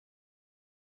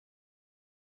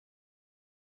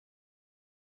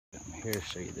here to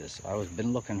show you this. I was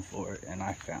been looking for it and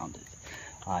I found it.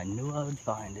 I knew I would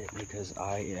find it because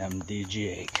I am the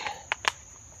Jake.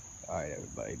 Alright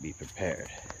everybody, be prepared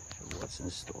for what's in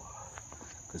store,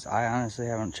 because I honestly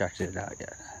haven't checked it out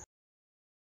yet.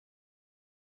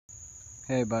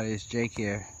 Hey buddy, it's Jake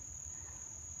here.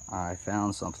 I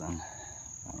found something.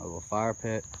 A little fire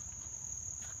pit,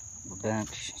 a little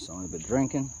bench, something I've been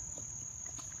drinking.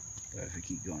 But if we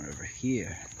keep going over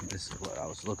here, this is what I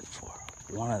was looking for.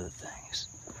 One of the things.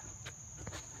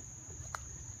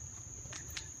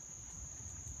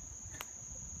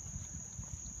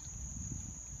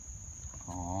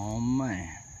 Oh man.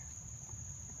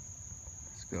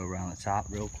 Let's go around the top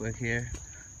real quick here.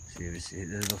 See if you see,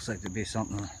 there looks like there'd be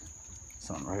something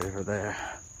right over there.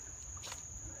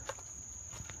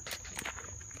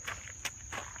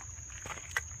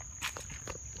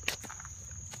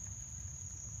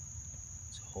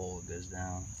 Hole goes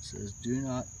down. It says do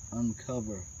not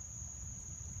uncover.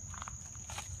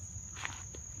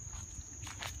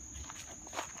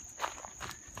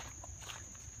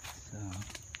 So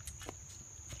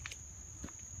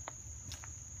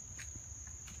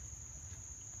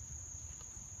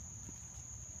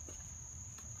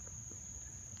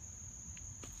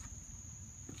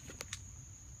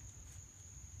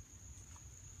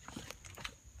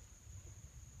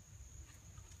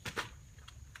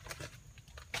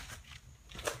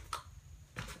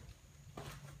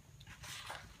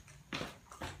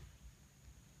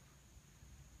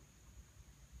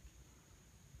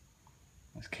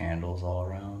there's candles all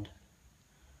around.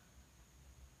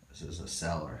 This is a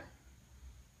cellar.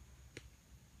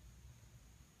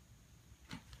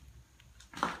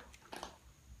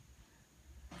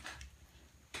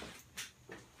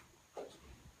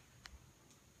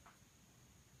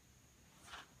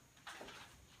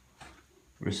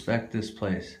 Respect this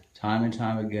place. Time and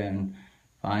time again,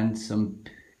 find some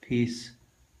peace.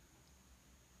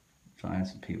 Find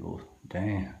some people,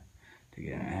 damn, to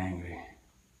get angry.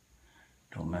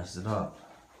 Don't mess it up.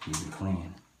 Keep it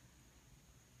clean.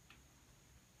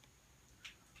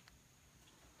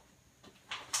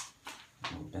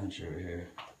 Little bench over here.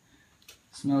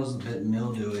 Smells a bit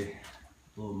mildewy,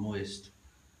 a little moist.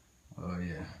 Oh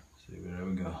yeah. See, there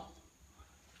we go.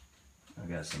 I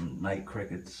got some night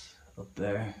crickets up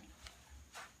there.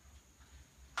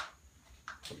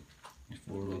 The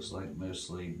floor looks like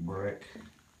mostly brick.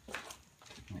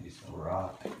 Maybe some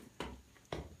rock.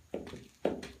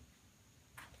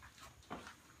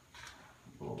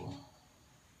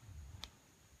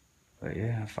 But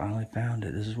yeah, I finally found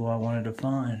it. This is what I wanted to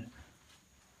find.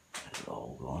 It's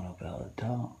all going up out the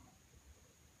top.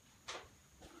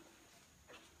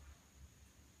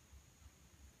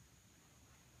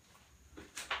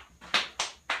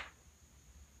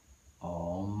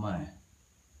 Oh man.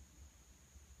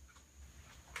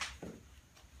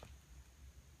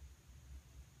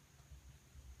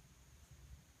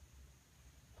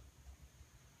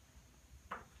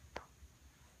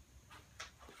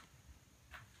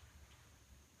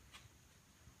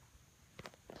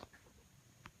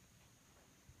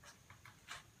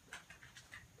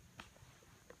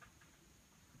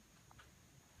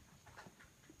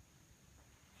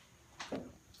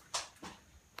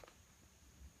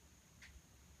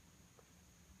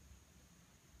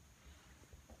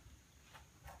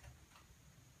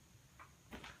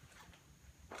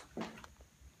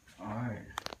 Alright.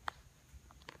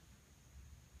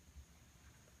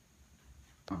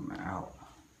 I'm out.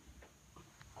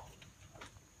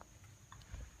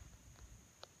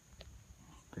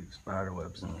 Big spider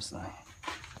webs in this thing.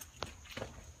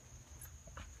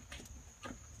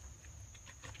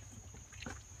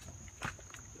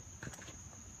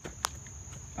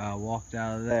 I walked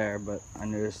out of there, but I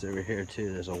noticed over here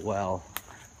too there's a well.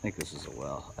 I think this is a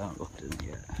well. I haven't looked in it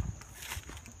yet.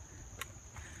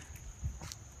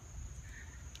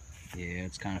 Yeah,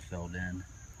 it's kind of filled in,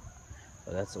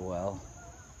 but that's a well.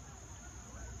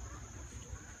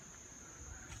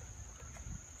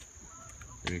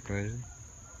 Pretty crazy.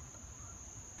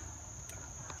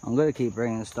 I'm gonna keep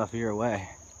bringing this stuff your way,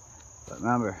 but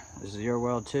remember, this is your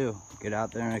world too. Get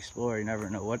out there and explore. You never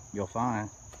know what you'll find.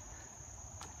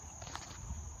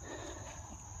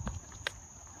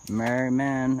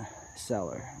 Merryman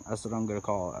Cellar. That's what I'm gonna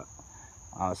call it.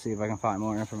 I'll see if I can find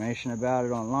more information about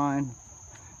it online.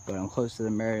 But I'm close to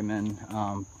the Merryman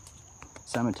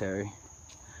Cemetery,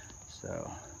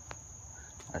 so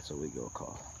that's what we go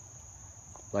call.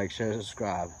 Like, share,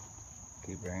 subscribe.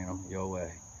 Keep bringing them your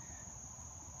way.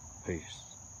 Peace.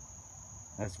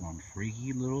 That's one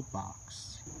freaky little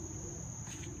box.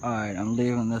 All right, I'm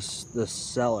leaving this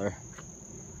cellar.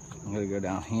 I'm gonna go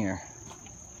down here.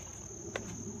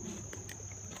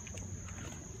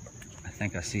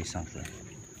 think I see something.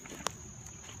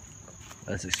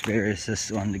 Let's experience this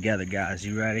one together, guys.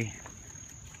 You ready?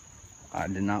 I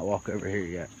did not walk over here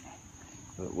yet,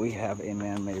 but we have a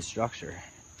man-made structure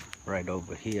right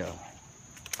over here.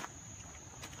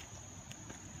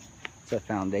 It's a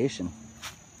foundation.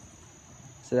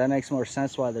 So that makes more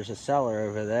sense why there's a cellar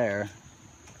over there.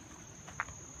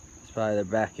 It's probably their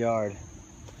backyard.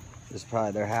 This is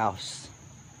probably their house.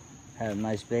 Had a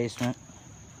nice basement.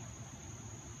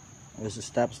 There's the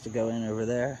steps to go in over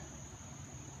there.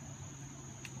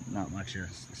 Not much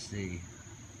else to see.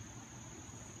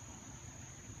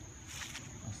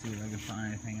 I'll see if I can find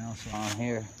anything else on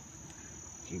here.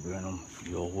 Keep bringing them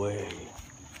your way.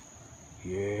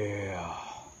 Yeah.